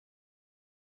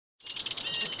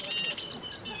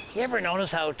You ever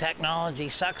notice how technology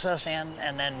sucks us in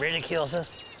and then ridicules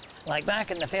us? Like back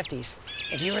in the 50s,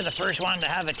 if you were the first one to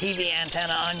have a TV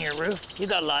antenna on your roof, you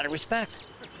got a lot of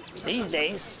respect. These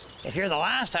days, if you're the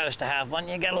last house to have one,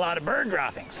 you get a lot of bird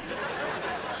droppings.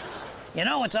 You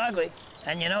know it's ugly,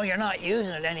 and you know you're not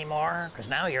using it anymore because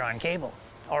now you're on cable.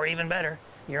 Or even better,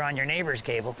 you're on your neighbor's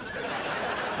cable.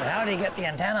 But how do you get the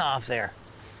antenna off there?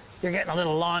 You're getting a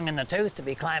little long in the tooth to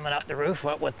be climbing up the roof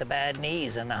with the bad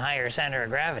knees and the higher center of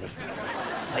gravity.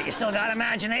 But you still got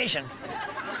imagination.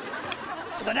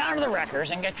 So go down to the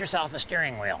wreckers and get yourself a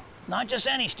steering wheel. Not just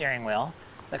any steering wheel,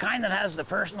 the kind that has the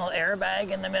personal airbag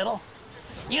in the middle.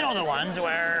 You know the ones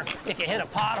where if you hit a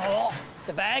pothole,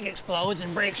 the bag explodes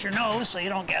and breaks your nose so you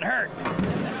don't get hurt.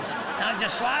 Now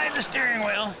just slide the steering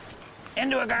wheel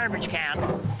into a garbage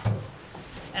can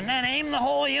and then aim the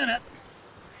whole unit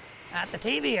at the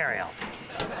TV aerial.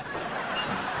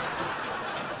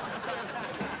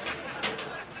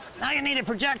 Now you need a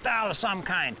projectile of some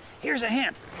kind. Here's a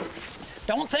hint.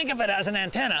 Don't think of it as an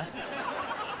antenna.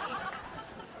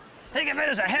 Think of it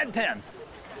as a head pin.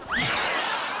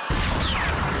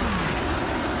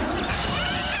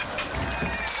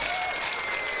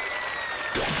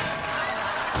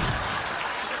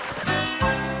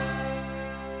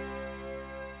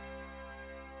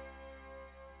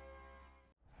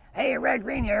 Hey, Red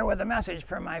Green here with a message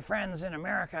from my friends in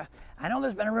America. I know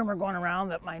there's been a rumor going around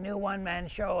that my new one-man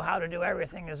show, How to Do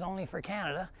Everything, is only for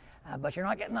Canada, but you're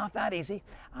not getting off that easy.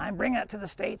 I'm bringing it to the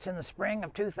States in the spring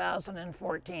of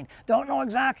 2014. Don't know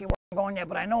exactly where I'm going yet,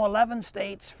 but I know 11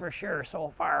 states for sure so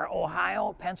far.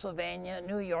 Ohio, Pennsylvania,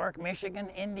 New York, Michigan,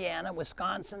 Indiana,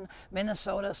 Wisconsin,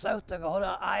 Minnesota, South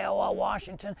Dakota, Iowa,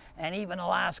 Washington, and even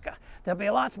Alaska. There'll be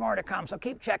lots more to come, so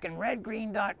keep checking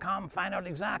redgreen.com, find out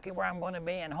exactly where I'm going to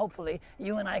be, and hopefully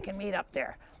you and I can meet up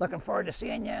there. Looking forward to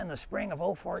seeing you in the spring of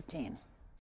 2014.